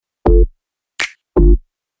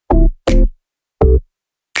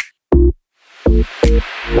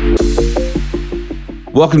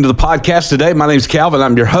Welcome to the podcast today. My name is Calvin.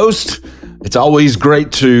 I'm your host. It's always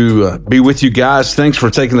great to be with you guys. Thanks for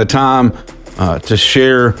taking the time to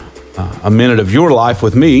share a minute of your life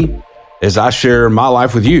with me as I share my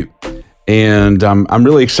life with you. And I'm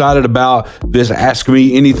really excited about this Ask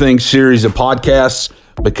Me Anything series of podcasts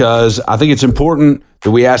because I think it's important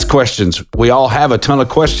that we ask questions. We all have a ton of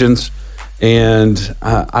questions, and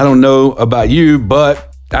I don't know about you, but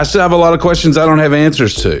I still have a lot of questions I don't have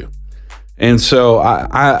answers to. And so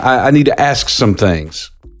I need to ask some things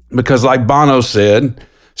because like Bono said,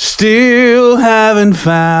 still haven't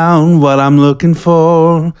found what I'm looking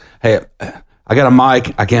for. Hey, I got a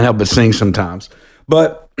mic. I can't help but sing sometimes.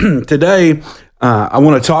 But today I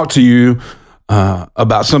want to talk to you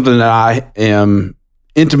about something that I am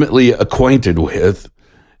intimately acquainted with,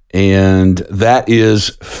 and that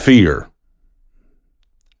is fear.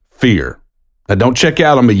 Fear. Now, don't check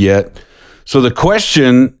out on me yet. So the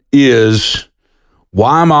question is,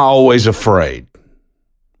 why am I always afraid?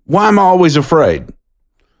 Why am I always afraid?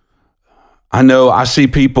 I know I see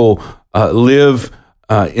people live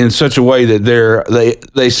in such a way that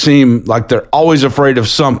they seem like they're always afraid of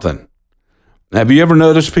something. Have you ever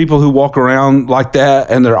noticed people who walk around like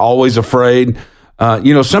that and they're always afraid?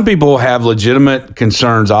 Some people have legitimate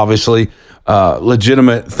concerns, obviously,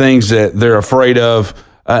 legitimate things that they're afraid of.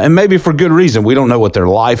 And maybe for good reason. We don't know what their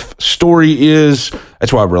life story is.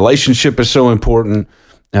 That's why relationship is so important.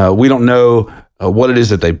 We don't know what it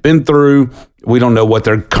is that they've been through. We don't know what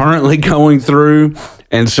they're currently going through.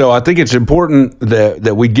 And so I think it's important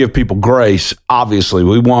that we give people grace. Obviously,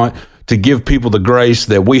 we want to give people the grace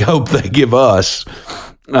that we hope they give us.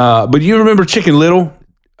 But you remember Chicken Little?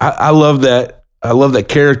 I love that. I love that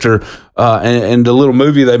character and the little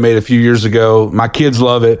movie they made a few years ago. My kids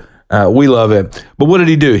love it. We love it. But what did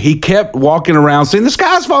he do? He kept walking around saying, the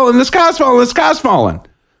sky's falling, the sky's falling, the sky's falling.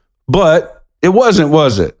 But it wasn't,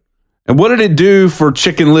 was it? And what did it do for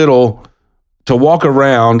Chicken Little to walk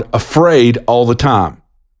around afraid all the time?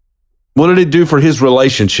 What did it do for his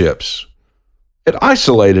relationships? It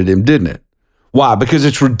isolated him, didn't it? Why? Because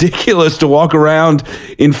it's ridiculous to walk around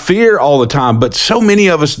in fear all the time, but so many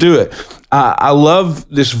of us do it. I love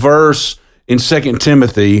this verse in 2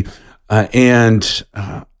 Timothy. I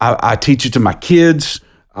teach it to my kids.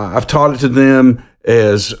 I've taught it to them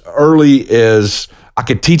as early as I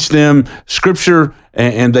could teach them scripture,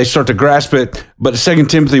 and they start to grasp it. But 2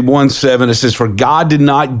 Timothy 1:7, it says, "For God did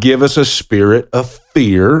not give us a spirit of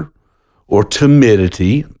fear or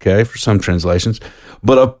timidity," okay, for some translations,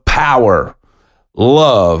 "but of power,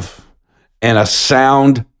 love, and a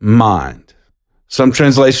sound mind." Some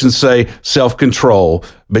translations say self-control,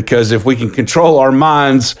 because if we can control our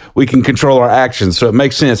minds, we can control our actions. So it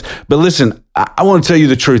makes sense. But listen, I want to tell you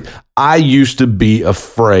the truth. I used to be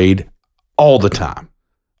afraid all the time.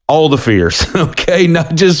 All the fears, okay?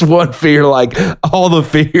 Not just one fear, like all the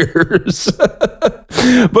fears.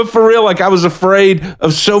 But for real, like I was afraid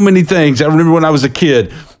of so many things. I remember when I was a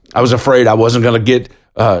kid, I was afraid I wasn't going to get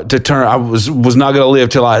to turn. I was not going to live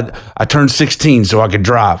till I turned 16 so I could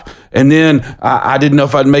drive. And then I didn't know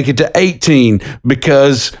if I'd make it to 18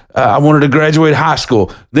 because I wanted to graduate high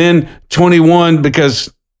school. Then 21 because,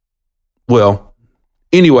 well,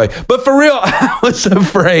 anyway. But for real, I was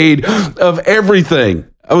afraid of everything.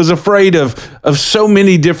 I was afraid of so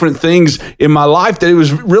many different things in my life that it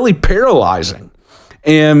was really paralyzing.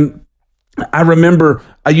 And I remember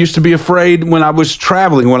I used to be afraid when I was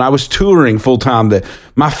traveling, when I was touring full time, that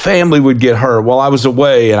my family would get hurt while I was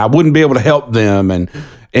away and I wouldn't be able to help them. And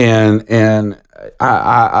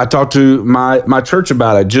I talked to my church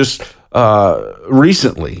about it just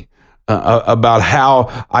recently about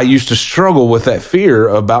how I used to struggle with that fear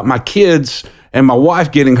about my kids and my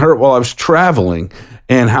wife getting hurt while I was traveling,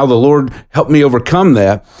 and how the Lord helped me overcome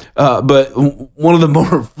that. But one of the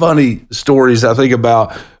more funny stories I think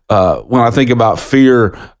about when I think about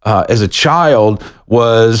fear as a child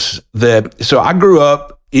was that, so I grew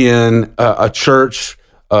up in a church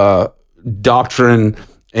doctrine,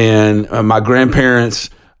 and my grandparents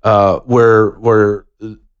where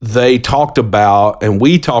they talked about, and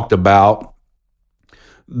we talked about,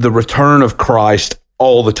 the return of Christ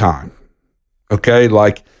all the time. Okay,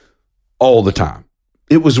 like all the time.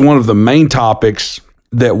 It was one of the main topics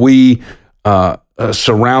that we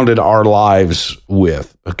surrounded our lives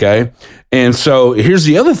with, okay? And so here's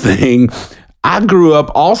the other thing. I grew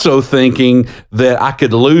up also thinking that I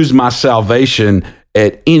could lose my salvation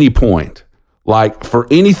at any point. Like for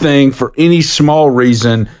anything, for any small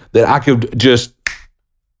reason, that I could just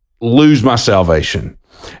lose my salvation.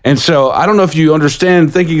 And so I don't know if you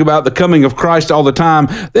understand, thinking about the coming of Christ all the time,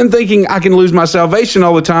 then thinking I can lose my salvation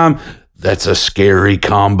all the time, That's a scary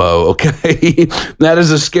combo, okay? That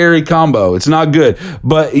is a scary combo. It's not good.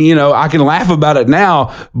 But, I can laugh about it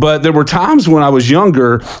now, but there were times when I was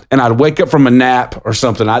younger and I'd wake up from a nap or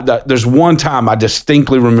something. There's one time I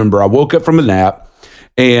distinctly remember I woke up from a nap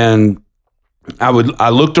and I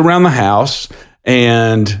looked around the house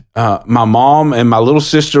and my mom and my little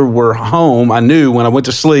sister were home. I knew when I went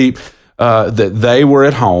to sleep that they were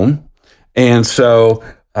at home. And so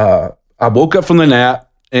I woke up from the nap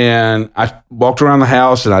and I walked around the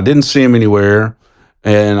house and I didn't see them anywhere.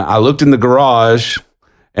 And I looked in the garage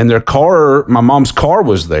and my mom's car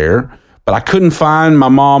was there, but I couldn't find my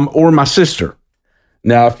mom or my sister.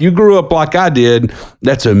 Now, if you grew up like I did,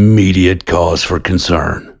 that's immediate cause for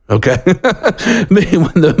concern. Okay.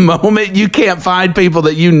 When the moment you can't find people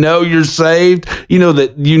that you're saved,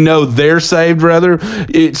 they're saved rather,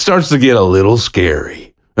 it starts to get a little scary.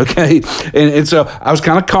 Okay. And so I was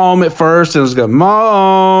kind of calm at first and I was going,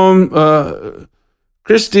 Mom,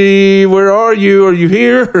 Christy, where are you? Are you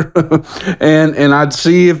here? and I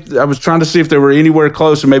was trying to see if they were anywhere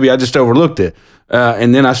close, or maybe I just overlooked it.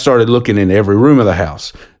 And then I started looking in every room of the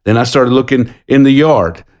house. Then I started looking in the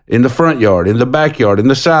yard, in the front yard, in the backyard, in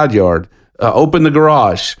the side yard, open the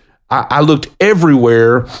garage. I looked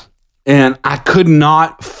everywhere and I could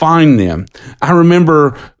not find them. I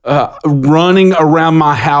remember running around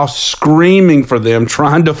my house screaming for them,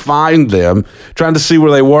 trying to find them, trying to see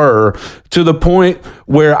where they were, to the point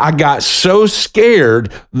where I got so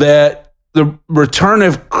scared that the return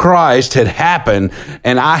of Christ had happened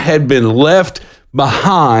and I had been left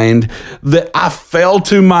behind, that I fell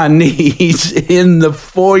to my knees in the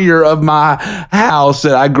foyer of my house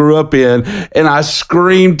that I grew up in, and I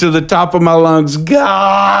screamed to the top of my lungs,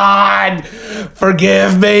 God,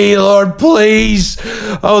 forgive me, Lord, please.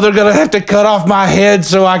 Oh, they're going to have to cut off my head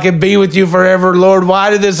so I can be with you forever. Lord, why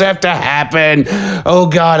did this have to happen? Oh,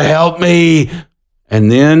 God, help me.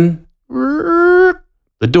 And then the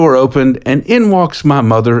door opened, and in walks my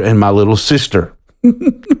mother and my little sister.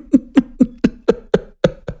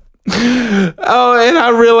 Oh, and I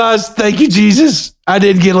realized, thank you, Jesus. I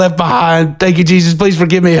didn't get left behind. Thank you, Jesus. Please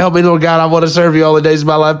forgive me. Help me, Lord God. I want to serve you all the days of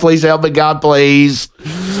my life. Please help me, God, please.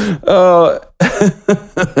 Oh,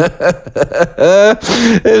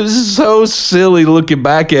 it was so silly looking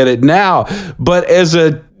back at it now. But as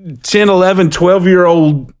a 10, 11,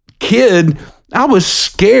 12-year-old kid, I was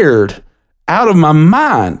scared out of my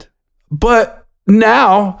mind. But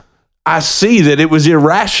now I see that it was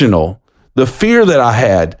irrational, the fear that I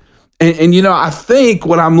had. And I think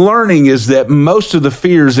what I'm learning is that most of the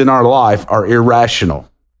fears in our life are irrational.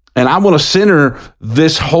 And I want to center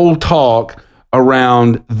this whole talk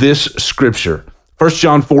around this scripture. 1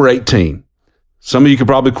 John 4:18. Some of you could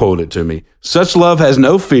probably quote it to me. Such love has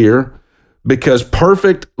no fear, because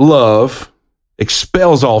perfect love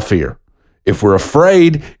expels all fear. If we're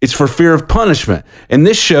afraid, it's for fear of punishment. And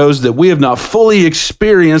this shows that we have not fully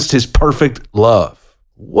experienced his perfect love.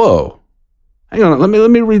 Whoa. Hang on, let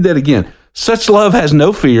me read that again. Such love has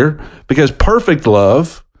no fear, because perfect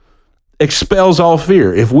love expels all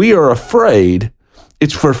fear. If we are afraid,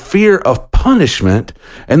 it's for fear of punishment,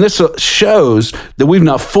 and this shows that we've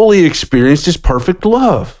not fully experienced his perfect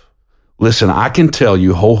love. Listen, I can tell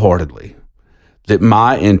you wholeheartedly that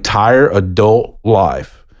my entire adult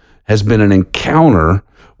life has been an encounter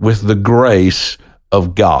with the grace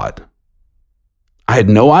of God. I had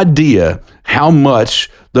no idea how much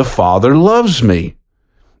the Father loves me.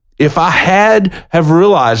 If I have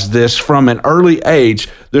realized this from an early age,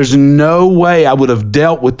 there's no way I would have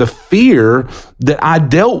dealt with the fear that I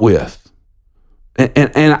dealt with.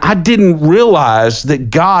 And I didn't realize that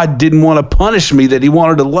God didn't want to punish me, that he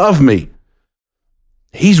wanted to love me.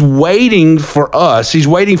 He's waiting for us. He's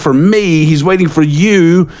waiting for me. He's waiting for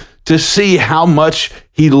you to see how much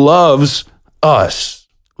he loves us.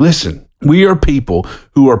 Listen. We are people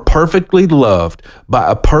who are perfectly loved by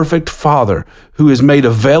a perfect Father who is made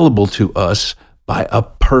available to us by a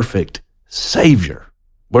perfect Savior.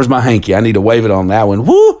 Where's my hanky? I need to wave it on that one.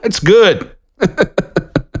 Woo, it's good.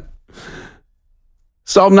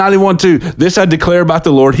 Psalm 91:2. This I declare about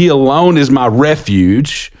the Lord. He alone is my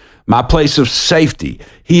refuge, my place of safety.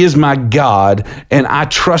 He is my God, and I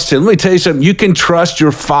trust him. Let me tell you something. You can trust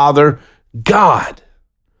your Father, God.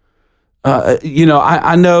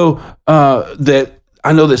 I know that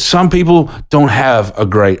some people don't have a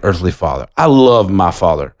great earthly father. I love my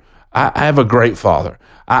father. I have a great father.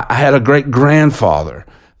 I had a great grandfather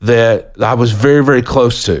that I was very, very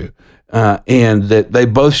close to, and that they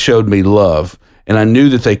both showed me love, and I knew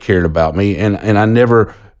that they cared about me, and I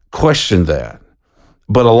never questioned that.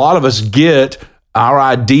 But a lot of us get our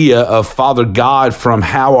idea of Father God from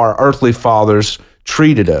how our earthly fathers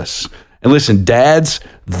treated us. And listen, dads,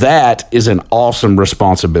 that is an awesome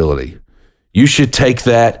responsibility. You should take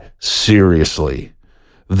that seriously,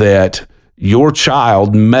 that your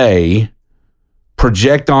child may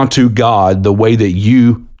project onto God the way that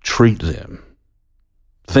you treat them.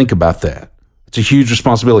 Think about that. It's a huge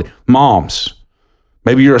responsibility. Moms,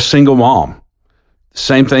 maybe you're a single mom.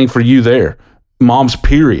 Same thing for you there. Moms,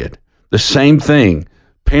 period. The same thing.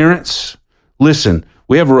 Parents, listen,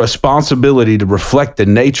 we have a responsibility to reflect the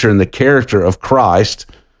nature and the character of Christ,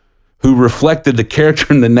 who reflected the character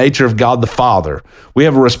and the nature of God the Father. We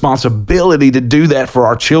have a responsibility to do that for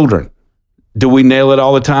our children. Do we nail it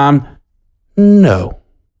all the time? No,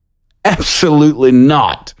 absolutely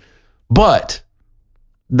not. But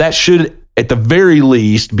that should, at the very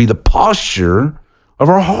least, be the posture of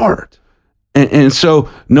our heart. And so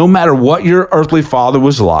no matter what your earthly father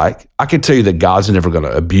was like, I can tell you that God's never going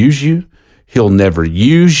to abuse you. He'll never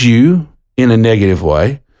use you in a negative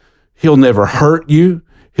way. He'll never hurt you.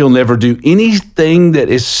 He'll never do anything that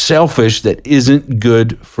is selfish that isn't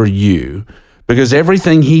good for you, because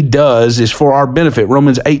everything he does is for our benefit.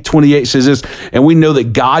 Romans 8:28 says this, and we know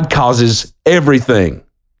that God causes everything.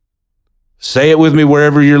 Say it with me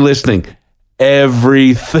wherever you're listening.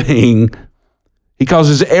 Everything. He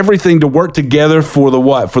causes everything to work together for the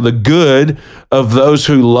what? For the good of those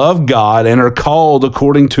who love God and are called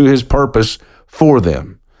according to his purpose for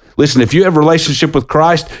them. Listen, if you have a relationship with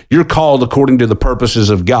Christ, you're called according to the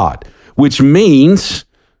purposes of God, which means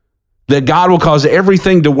that God will cause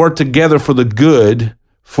everything to work together for the good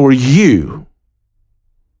for you.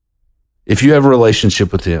 If you have a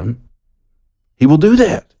relationship with him, he will do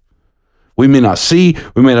that. We may not see,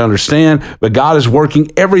 we may not understand, but God is working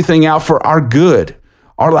everything out for our good.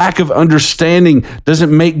 Our lack of understanding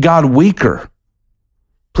doesn't make God weaker.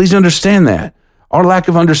 Please understand that. Our lack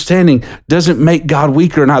of understanding doesn't make God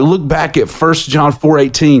weaker. And I look back at 1 John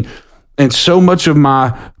 4:18, and so much of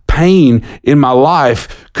my pain in my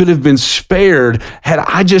life could have been spared had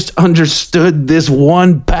I just understood this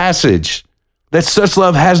one passage, that such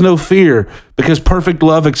love has no fear, because perfect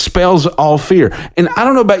love expels all fear. And I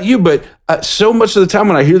don't know about you, but so much of the time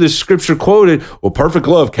when I hear this scripture quoted, well, perfect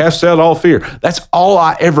love casts out all fear, that's all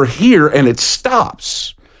I ever hear, and it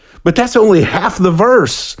stops. But that's only half the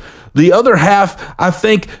verse. The other half, I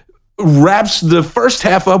think, wraps the first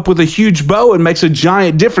half up with a huge bow and makes a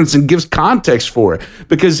giant difference and gives context for it.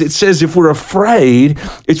 Because it says if we're afraid,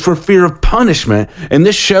 it's for fear of punishment. And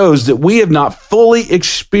this shows that we have not fully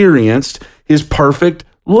experienced his perfect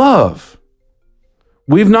love.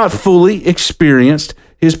 We've not fully experienced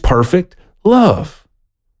his perfect love.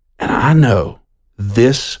 And I know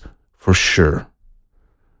this for sure.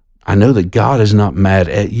 I know that God is not mad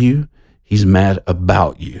at you. He's mad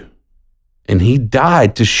about you. And he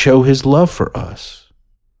died to show his love for us.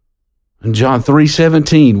 In John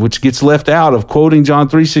 3:17, which gets left out of quoting John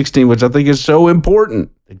 3:16, which I think is so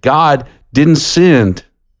important, that God didn't send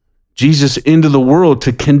Jesus into the world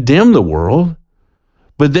to condemn the world,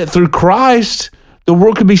 but that through Christ, the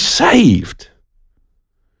world could be saved.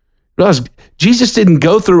 Realize Jesus didn't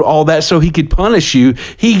go through all that so he could punish you.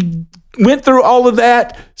 He went through all of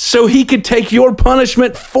that so he could take your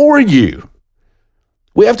punishment for you.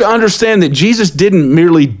 We have to understand that Jesus didn't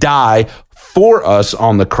merely die for us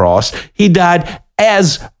on the cross. He died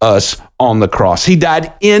as us on the cross. He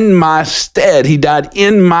died in my stead. He died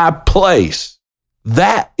in my place.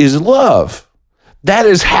 That is love. That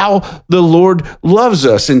is how the Lord loves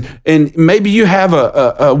us. And maybe you have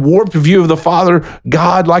a warped view of the Father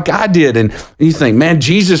God like I did. And you think, man,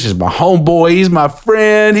 Jesus is my homeboy. He's my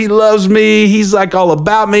friend. He loves me. He's like all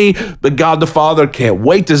about me. But God the Father can't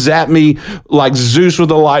wait to zap me like Zeus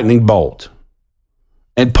with a lightning bolt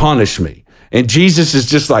and punish me. And Jesus is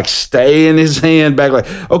just like staying his hand back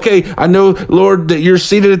like, okay, I know, Lord, that you're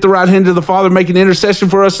seated at the right hand of the Father making intercession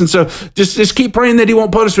for us. And so just keep praying that he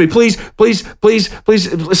won't punish me. Please, please, please,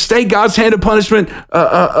 please stay God's hand of punishment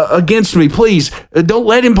against me. Please don't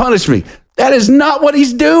let him punish me. That is not what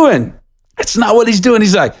he's doing. That's not what he's doing.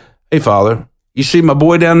 He's like, hey, Father, you see my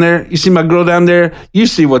boy down there? You see my girl down there? You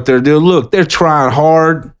see what they're doing. Look, they're trying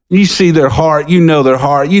hard. You see their heart. You know their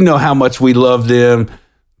heart. You know how much we love them.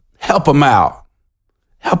 Help them out.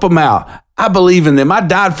 Help them out. I believe in them. I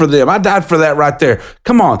died for them. I died for that right there.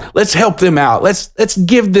 Come on, let's help them out. Let's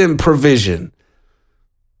give them provision.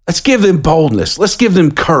 Let's give them boldness. Let's give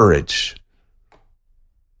them courage.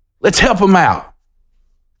 Let's help them out.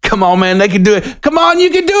 Come on, man, they can do it. Come on,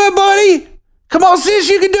 you can do it, buddy. Come on,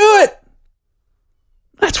 sis, you can do it.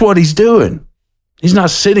 That's what he's doing. He's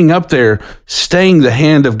not sitting up there staying the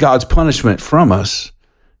hand of God's punishment from us.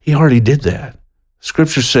 He already did that.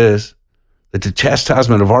 Scripture says that the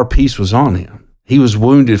chastisement of our peace was on him. He was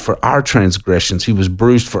wounded for our transgressions. He was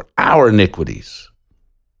bruised for our iniquities.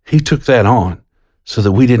 He took that on so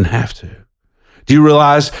that we didn't have to. Do you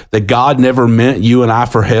realize that God never meant you and I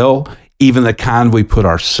for hell, even the kind we put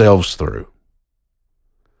ourselves through?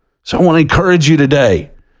 So I want to encourage you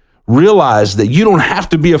today. Realize that you don't have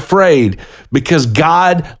to be afraid because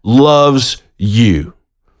God loves you.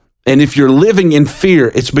 And if you're living in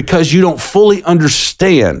fear, it's because you don't fully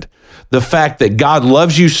understand the fact that God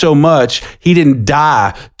loves you so much, he didn't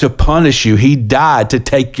die to punish you. He died to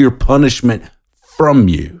take your punishment from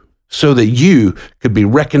you so that you could be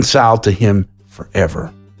reconciled to him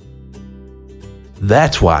forever.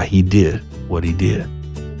 That's why he did what he did.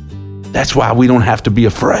 That's why we don't have to be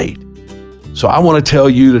afraid. So I want to tell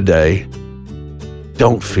you today,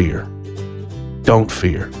 don't fear. Don't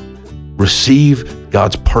fear. Receive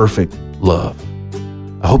God's perfect love.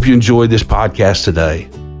 I hope you enjoyed this podcast today.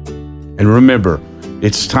 And remember,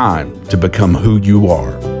 it's time to become who you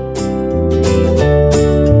are.